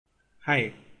Hi,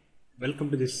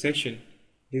 welcome to this session.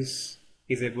 This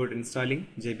is about installing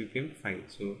jBPM file.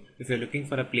 So if you're looking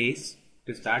for a place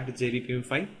to start the jBPM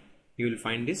file, you will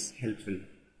find this helpful.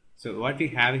 So what we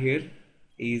have here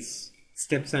is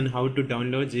steps on how to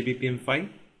download jBPM file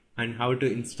and how to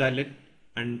install it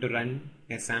and to run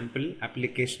a sample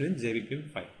application in jBPM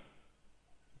file.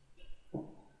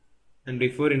 And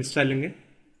before installing it,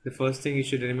 the first thing you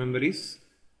should remember is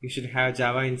you should have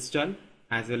Java installed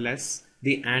as well as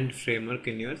the AND framework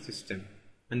in your system,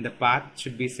 and the path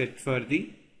should be set for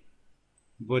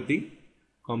both the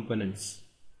components.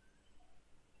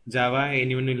 Java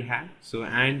anyone will have, so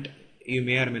AND you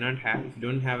may or may not have. If you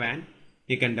don't have AND,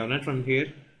 you can download from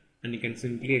here and you can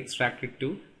simply extract it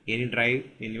to any drive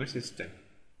in your system.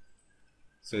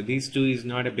 So these two is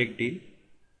not a big deal.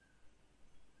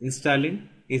 Installing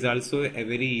is also a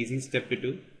very easy step to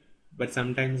do, but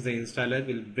sometimes the installer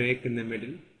will break in the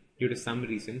middle due to some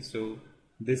reason. So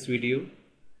this video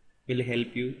will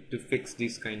help you to fix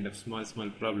these kind of small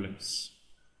problems.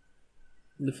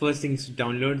 The first thing is to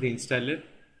download the installer,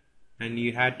 and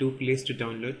you have two places to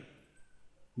download.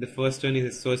 The first one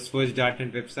is the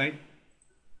sourceforge.net website,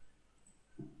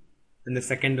 and the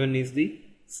second one is the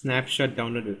snapshot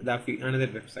download, another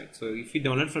website. So if you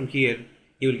download from here,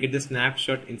 you will get the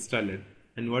snapshot installer.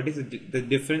 And what is the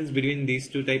difference between these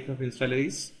two types of installer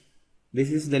is, this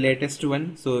is the latest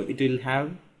one, so it will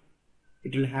have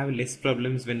less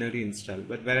problems whenever you install.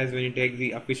 But whereas when you take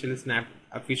the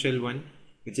official one,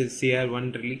 which is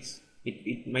CR1 release,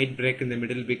 it might break in the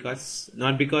middle,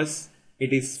 not because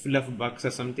it is full of bugs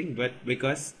or something, but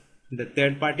because the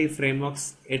third-party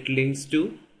frameworks it links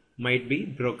to might be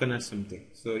broken or something.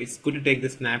 So it's good to take the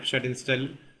snapshot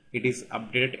installer. It is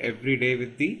updated every day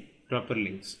with the proper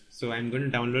links. So I'm going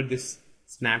to download this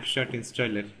snapshot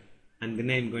installer, and then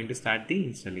I'm going to start the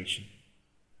installation.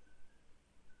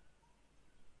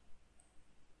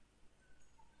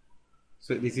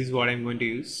 So this is what I'm going to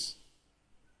use,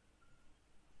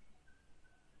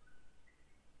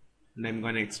 and I'm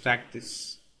going to extract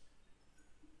this.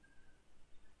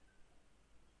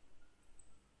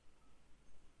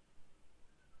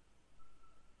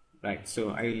 Right,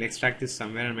 so I will extract this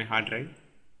somewhere on my hard drive.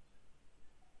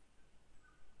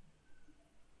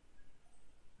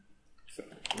 So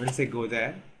once I go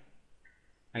there,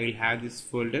 I will have this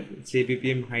folder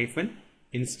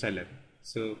jBPM-installer.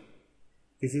 So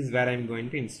this is where I'm going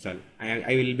to install. I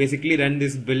will basically run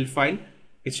this build file,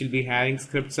 which will be having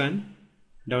scripts on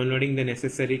downloading the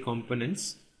necessary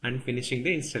components and finishing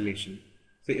the installation.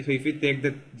 So if you take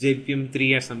the jBPM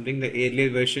 3 or something, the earlier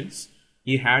versions,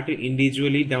 you have to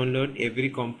individually download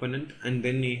every component and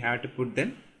then you have to put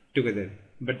them together.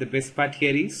 But the best part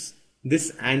here is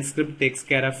this AND script takes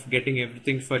care of getting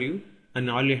everything for you, and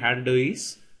all you have to do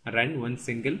is run one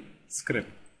single script,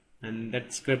 and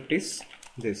that script is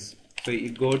this. So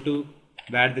you go to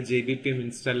where the jBPM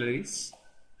installer is,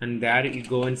 and there you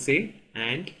go and say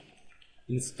and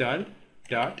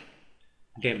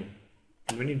install.demo.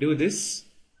 And when you do this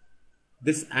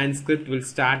AND script will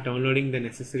start downloading the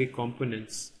necessary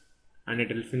components, and it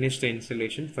will finish the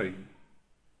installation for you.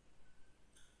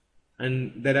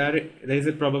 And there is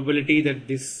a probability that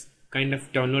this kind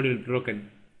of download will be broken.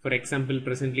 For example,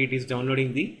 presently it is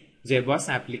downloading the JBoss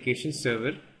application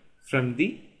server from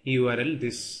the URL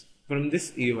from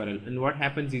this URL. And what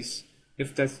happens is,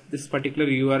 if this particular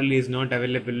URL is not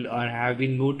available or have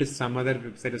been moved to some other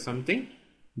website or something,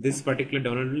 this particular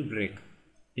download will break.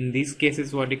 In these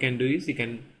cases, what you can do is you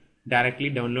can directly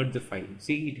download the file.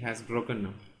 See, it has broken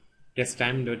now. Just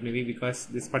time that maybe because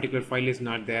this particular file is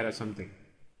not there or something.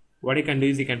 What you can do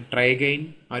is you can try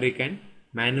again, or you can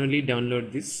manually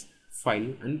download this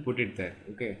file and put it there.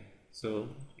 Okay, so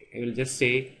I will just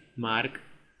say mark,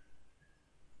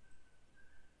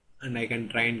 and I can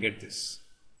try and get this.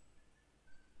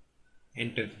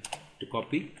 Enter to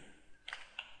copy.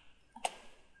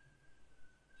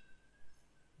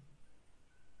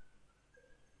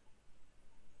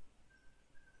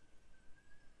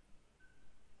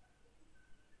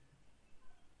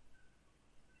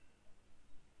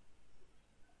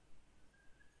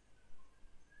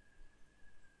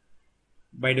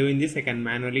 By doing this, I can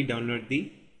manually download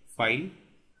the file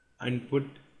and put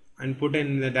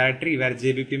in the directory where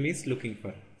jBPM is looking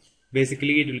for.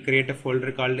 Basically, it will create a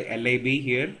folder called lib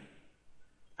here,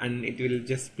 and it will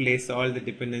just place all the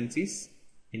dependencies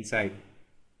inside.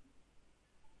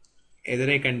 Either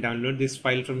I can download this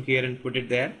file from here and put it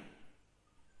there,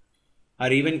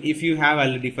 or even if you have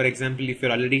already, for example, if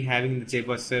you're already having the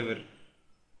JBoss server,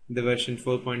 the version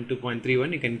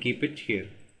 4.2.31, you can keep it here.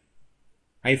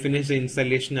 I finished the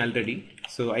installation already,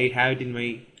 so I have it in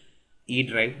my E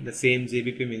drive, the same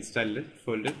jBPM installer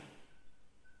folder.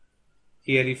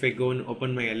 here if I go and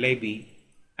open my lib,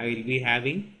 I will be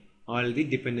having all the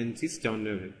dependencies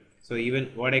downloaded. So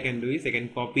even what I can do is I can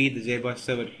copy the JBoss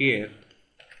server here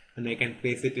and I can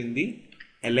place it in the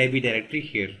lib directory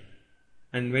here.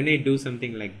 And when I do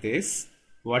something like this,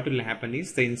 what will happen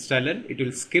is the installer, it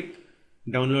will skip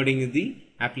downloading the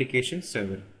application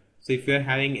server. So if you are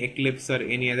having Eclipse or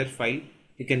any other file,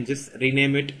 you can just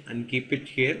rename it and keep it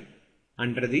here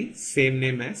under the same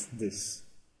name as this.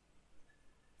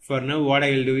 For now what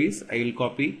I will do is I will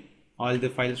copy all the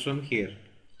files from here.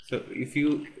 So if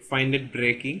you find it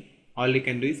breaking, all you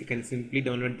can do is you can simply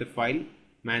download the file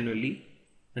manually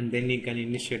and then you can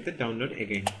initiate the download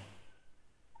again.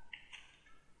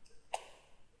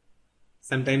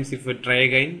 Sometimes if you try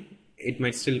again, it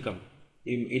might still come.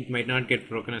 It might not get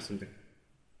broken or something.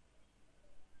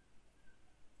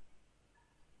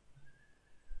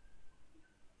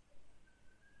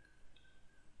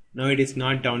 Now it is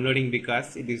not downloading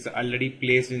because it is already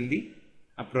placed in the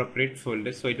appropriate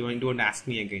folder, so it won't ask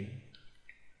me again.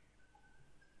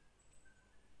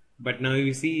 But now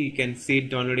you see, you can see it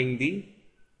downloading the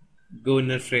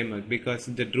governor framework because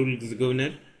the rules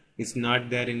governor is not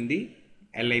there in the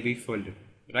lib folder,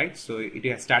 right? So it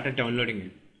has started downloading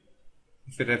it.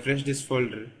 If you refresh this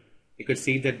folder, you could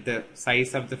see that the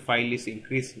size of the file is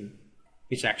increasing,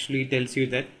 which actually tells you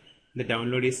that the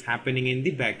download is happening in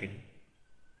the backend,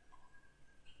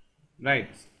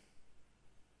 right?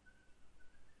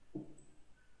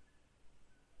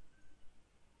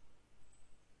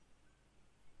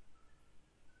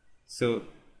 So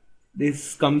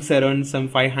this comes around some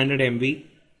 500 MB.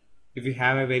 If you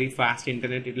have a very fast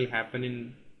internet, it will happen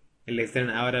in less than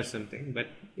an hour or something. But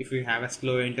if you have a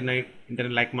slow internet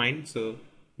like mine, so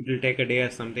it will take a day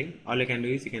or something. All you can do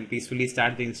is you can peacefully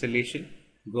start the installation,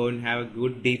 go and have a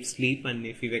good deep sleep, and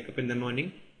if you wake up in the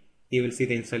morning, you will see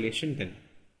the installation done.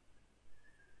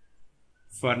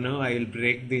 For now, I will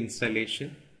break the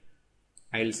installation.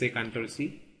 I will say Ctrl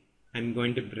C. I'm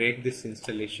going to break this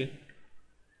installation.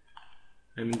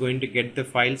 I'm going to get the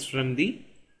files from the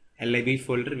lib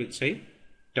folder which I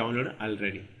downloaded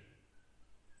already.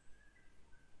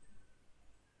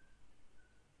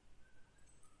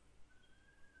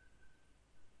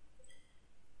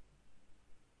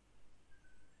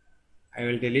 I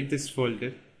will delete this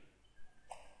folder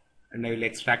and I will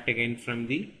extract again from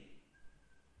the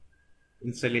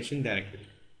installation directory.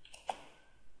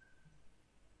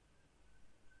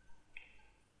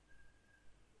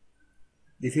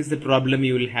 This is the problem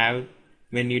you will have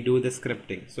when you do the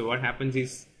scripting. So what happens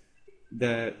is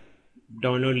the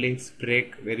download links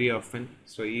break very often,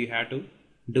 so you have to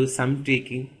do some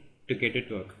tweaking to get it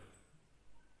to work.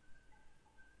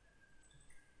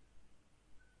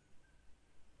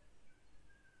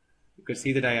 You can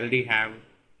see that I already have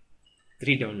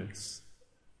 3 downloads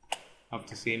of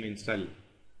the same install.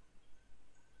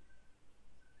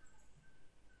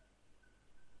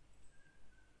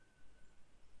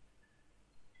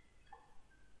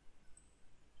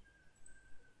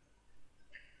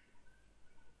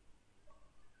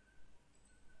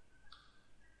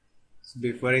 So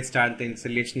before I start the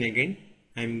installation again,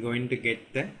 I am going to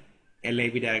get the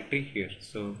lib directory here,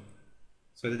 so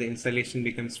that the installation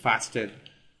becomes faster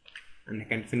and I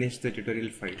can finish the tutorial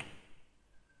file.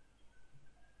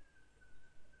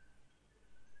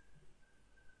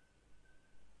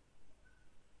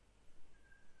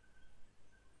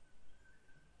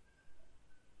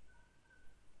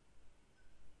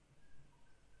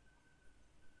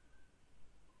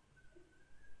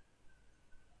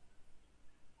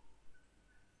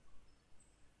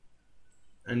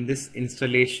 And this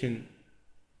installation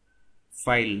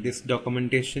file, this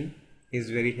documentation is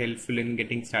very helpful in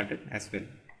getting started as well.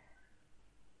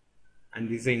 And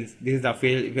this is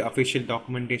the official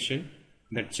documentation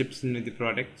that ships in with the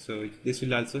product. So this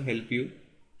will also help you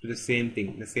to the same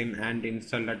thing, the same and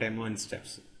install.mo and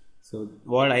steps. So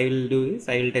what I will do is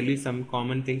I will tell you some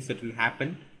common things that will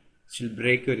happen which will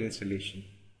break your installation.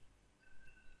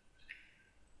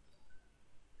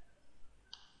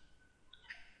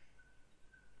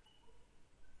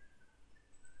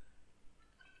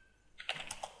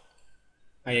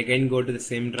 I again go to the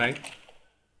same drive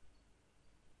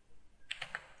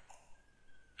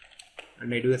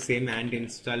and I do the same and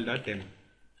install.m.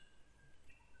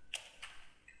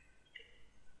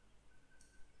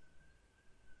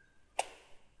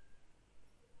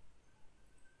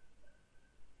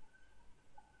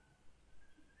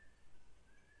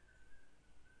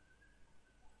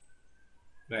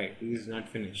 Right, this is not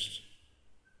finished.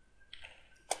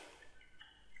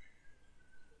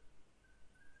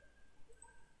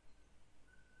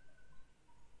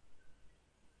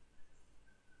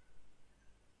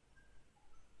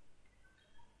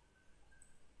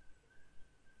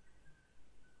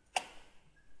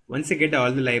 Once you get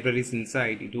all the libraries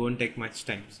inside, it won't take much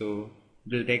time. So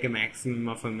it will take a maximum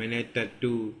of a minute or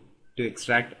two to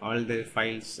extract all the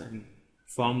files and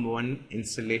form one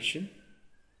installation,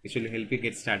 which will help you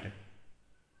get started.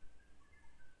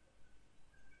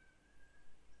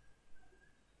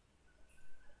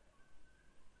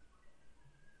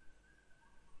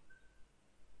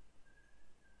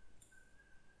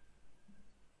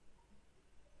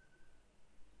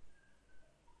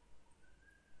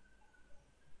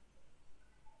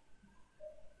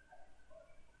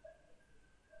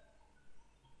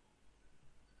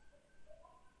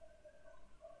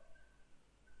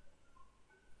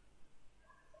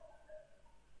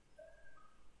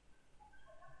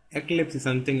 Eclipse is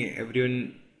something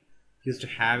everyone used to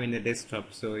have in the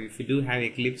desktop. So if you do have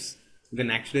Eclipse, you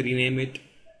can actually rename it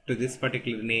to this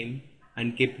particular name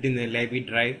and keep it in the library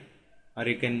drive, or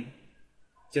you can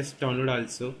just download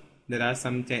also. There are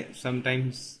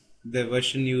sometimes the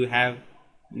version you have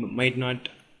might not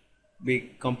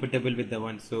be compatible with the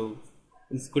one, so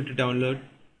it's good to download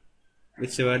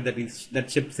whichever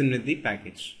that ships in with the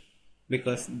package,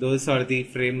 because those are the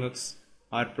frameworks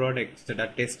or products that are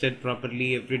tested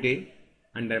properly every day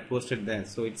and are posted there.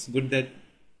 So it's good that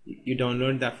you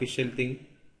download the official thing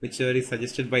whichever is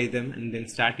suggested by them and then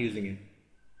start using it.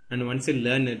 And once you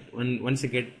learn it, once you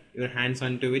get your hands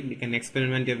onto it, you can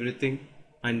experiment everything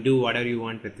and do whatever you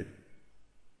want with it.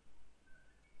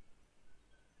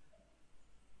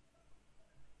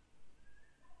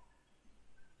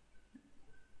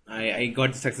 I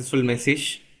got a successful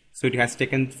message. So it has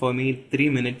taken for me 3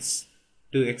 minutes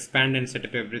to expand and set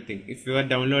up everything. If you are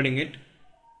downloading it,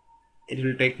 it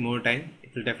will take more time.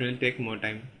 It will definitely take more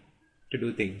time to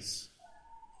do things.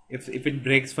 If it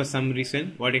breaks for some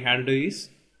reason, what you have to do is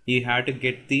you have to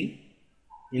get the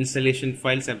installation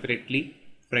file separately.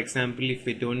 For example, if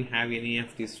you don't have any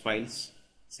of these files,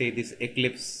 say this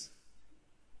Eclipse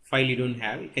file you don't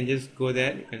have, you can just go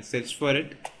there, you can search for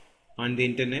it on the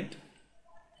internet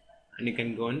and you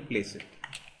can go and place it.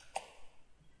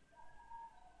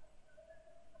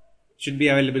 Should be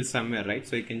available somewhere, right?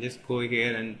 So you can just go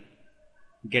here and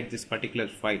get this particular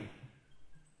file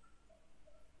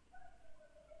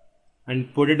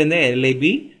and put it in the lib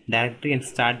directory and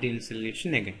start the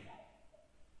installation again.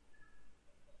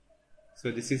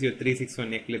 So this is your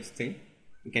 361 Eclipse thing.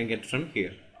 You can get from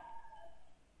here.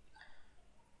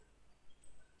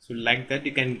 So like that,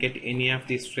 you can get any of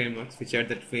these frameworks whichever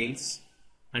that fails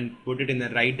and put it in the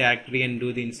right directory and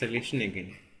do the installation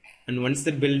again. And once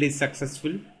the build is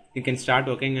successful, you can start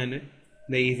working on it.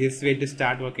 The easiest way to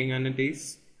start working on it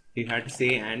is you have to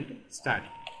say and start,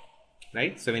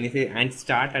 right? So when you say and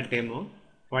start a demo,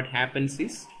 what happens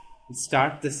is it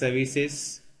starts the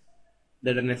services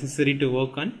that are necessary to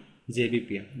work on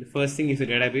jBPM. The first thing is a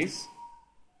database.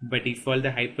 By default, the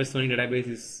Hypersonic database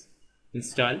is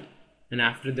installed, and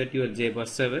after that your JBoss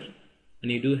server, and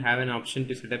you do have an option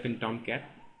to set up in Tomcat.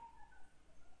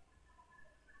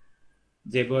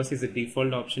 JBoss is the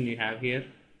default option you have here.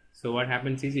 So what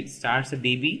happens is it starts a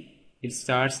DB, it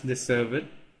starts the server,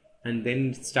 and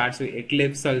then it starts with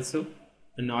Eclipse also.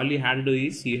 And all you have to do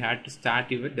is you have to start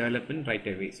your development right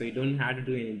away. So you don't have to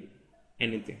do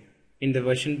anything. In the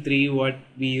version 3, what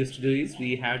we used to do is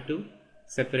we have to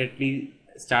separately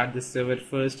start the server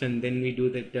first and then we do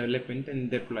the development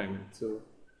and deployment. So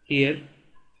here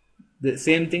the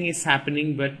same thing is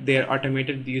happening, but they are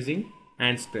automated using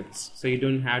AND scripts. So you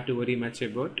don't have to worry much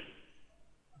about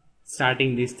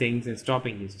starting these things and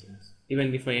stopping these things.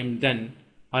 Even if I am done,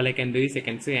 all I can do is I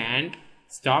can say and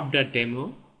stop the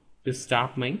demo to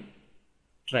stop my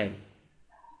trial.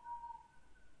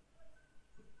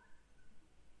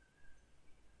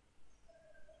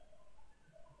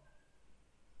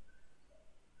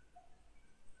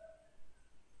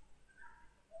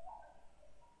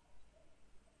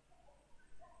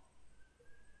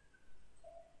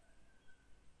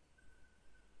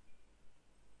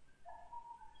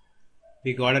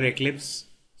 We got our Eclipse,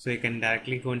 so you can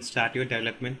directly go and start your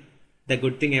development. The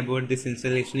good thing about this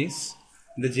installation is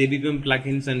the jBPM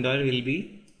plugins and all will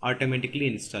be automatically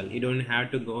installed. You don't have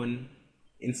to go and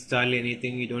install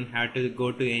anything. You don't have to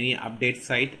go to any update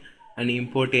site and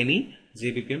import any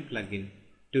jBPM plugin.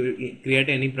 To create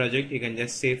any project, you can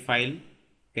just say file, you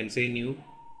can say new,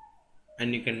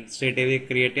 and you can straight away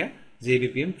create a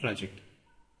jBPM project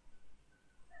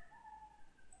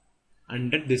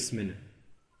under this menu.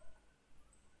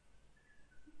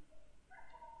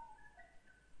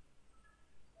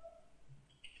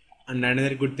 And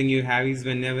another good thing you have is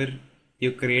whenever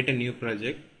you create a new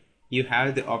project, you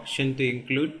have the option to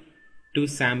include 2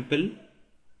 sample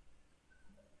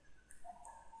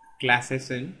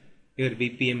classes in your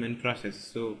BPM and process.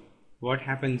 So what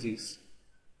happens is,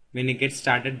 when you get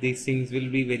started, these things will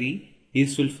be very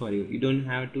useful for you. You don't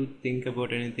have to think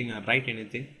about anything or write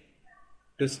anything.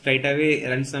 To straight away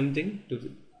run something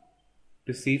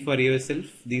to see for yourself,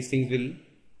 these things will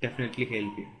definitely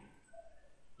help you.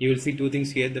 You will see two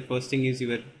things here. The first thing is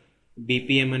your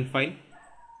BPMN file.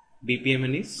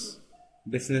 BPMN is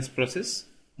business process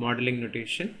modeling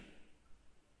notation,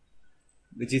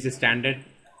 which is a standard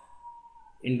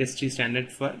industry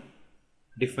standard for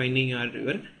defining your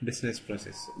business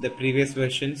process. The previous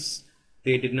versions,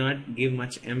 they did not give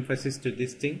much emphasis to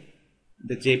this thing.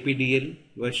 The JPDL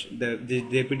version, the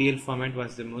JPDL format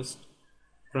was the most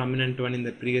prominent one in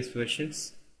the previous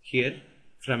versions. Here,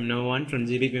 from now on, from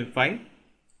jBPM 5,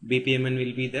 BPMN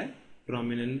will be the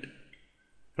prominent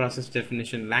process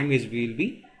definition language we will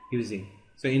be using.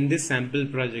 So in this sample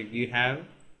project, you have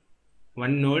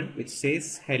one node which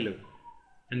says hello,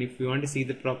 and if you want to see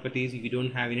the properties, you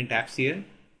don't have any tabs here.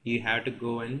 You have to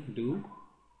go and do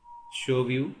show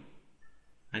view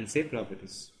and say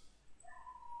properties.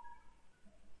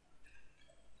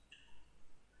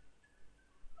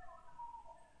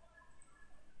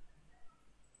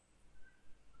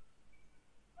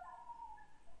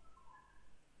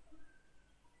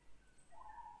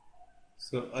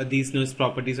 So these nodes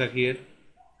properties are here.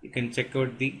 You can check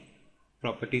out the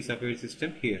properties of your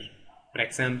system here. For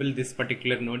example, this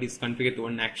particular node is configured to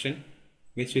one action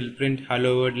which will print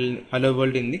hello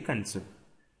world in the console.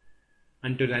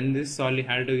 And to run this, all you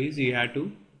have to do is you have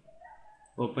to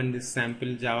open this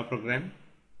sample Java program.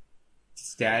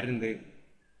 It's there in the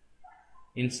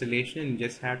installation, and you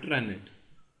just have to run it.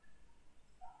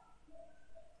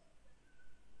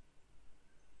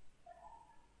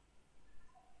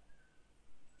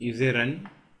 You say run,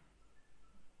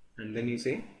 and then you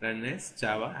say run as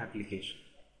Java application.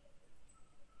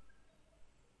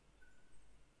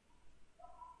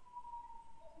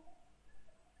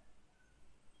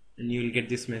 And you will get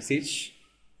this message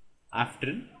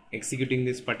after executing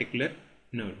this particular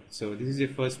node. So this is your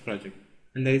first project,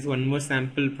 and there is one more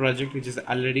sample project which is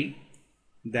already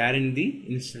there in the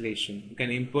installation. You can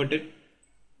import it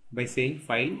by saying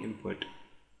file import.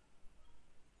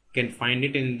 You can find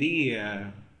it in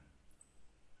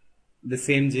the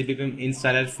same jBPM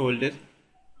installer folder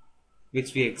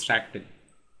which we extracted.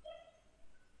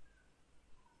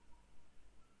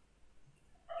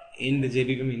 In the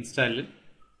jBPM installer,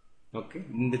 okay,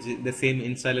 in the same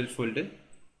installer folder,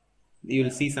 you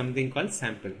will see something called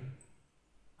sample.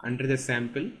 Under the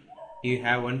sample, you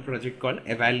have one project called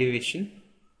evaluation,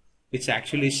 which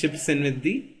actually ships in with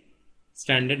the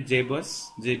standard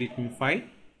JBoss jBPM 5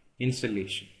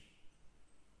 installation.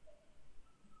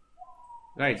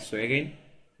 Right, so again,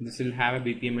 this will have a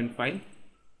BPMN file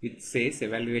which says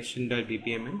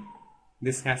evaluation.bpmn.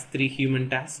 This has 3 human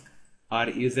tasks or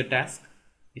user tasks,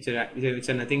 which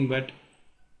are nothing but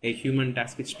a human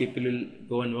task which people will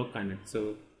go and work on it.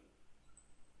 So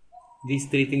these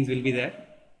 3 things will be there.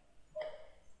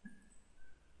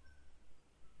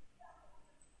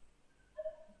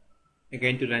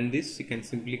 Again, to run this, you can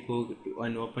simply go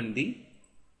and open the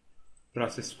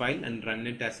process file and run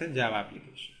it as a Java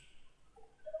application.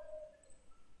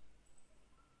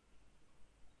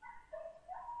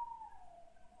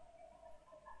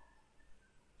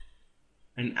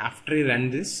 And after I run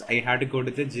this, I have to go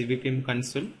to the jBPM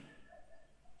console,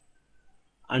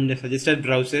 and the suggested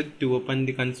browser to open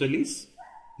the console is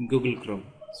Google Chrome.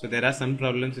 So there are some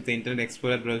problems with the Internet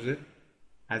Explorer browser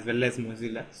as well as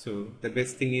Mozilla. So the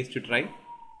best thing is to try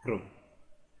Chrome.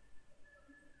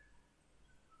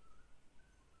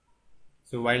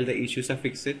 So while the issues are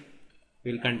fixed,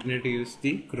 we will continue to use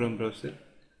the Chrome browser.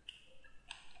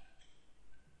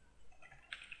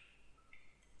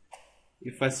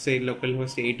 You first say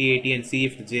localhost 8080 and see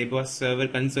if the JBoss server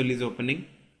console is opening,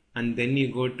 and then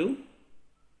you go to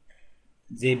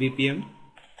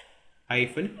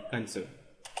jBPM-console.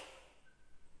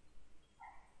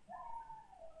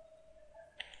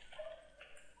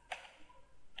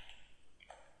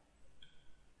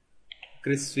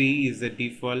 Chris V is the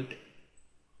default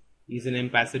username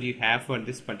password you have for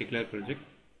this particular project.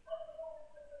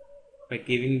 By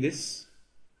giving this,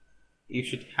 you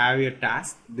should have your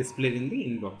task displayed in the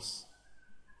inbox.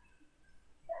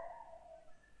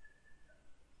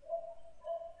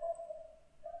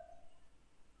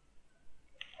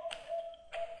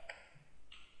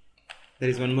 There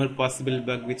is one more possible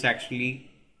bug which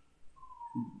actually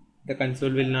the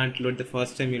console will not load the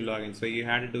first time you log in. So you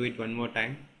have to do it one more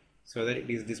time so that it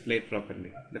is displayed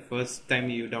properly. The first time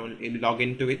you log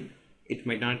into it, it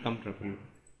might not come properly.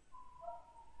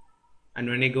 And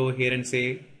when I go here and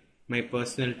say my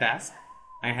personal task,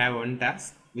 I have one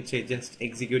task which I just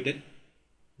executed,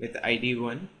 with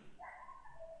ID1.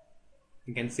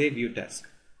 You can say view task.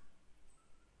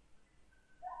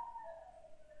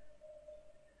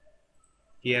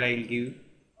 Here I will give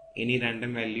any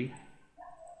random value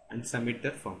and submit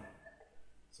the form.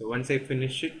 So once I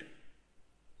finish it,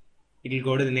 it will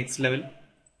go to the next level,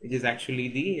 which is actually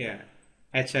the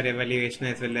HR evaluation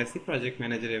as well as the project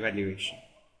manager evaluation.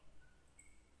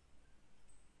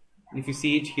 If you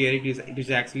see it here, it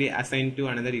is actually assigned to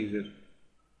another user.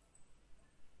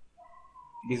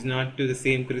 It is not to the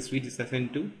same Chris, it is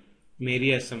assigned to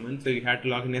Mary as someone. So you have to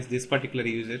log in as this particular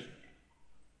user.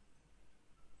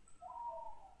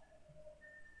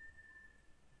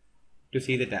 To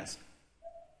see the task.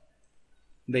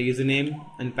 The username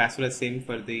and password are same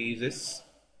for the users.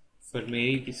 For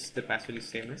Mary, the password is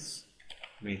same as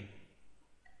Mary.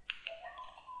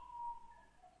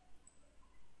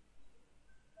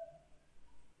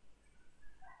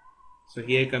 So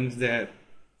here comes the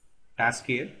task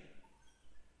here.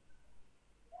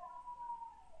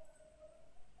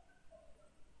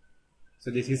 So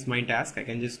this is my task. I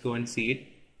can just go and see it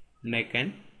and I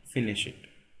can finish it.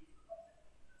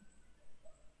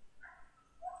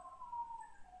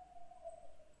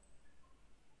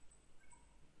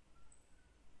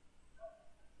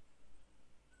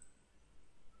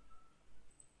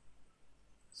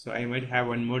 So I might have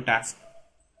one more task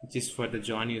which is for the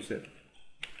John user.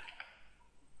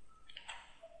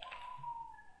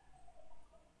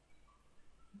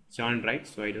 John, right?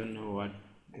 So I don't know what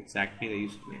exactly the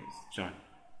username is. John.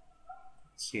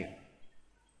 It's here.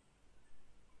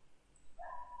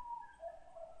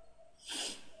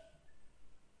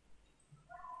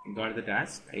 I got the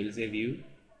task. I will say view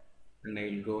and I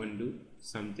will go and do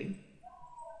something.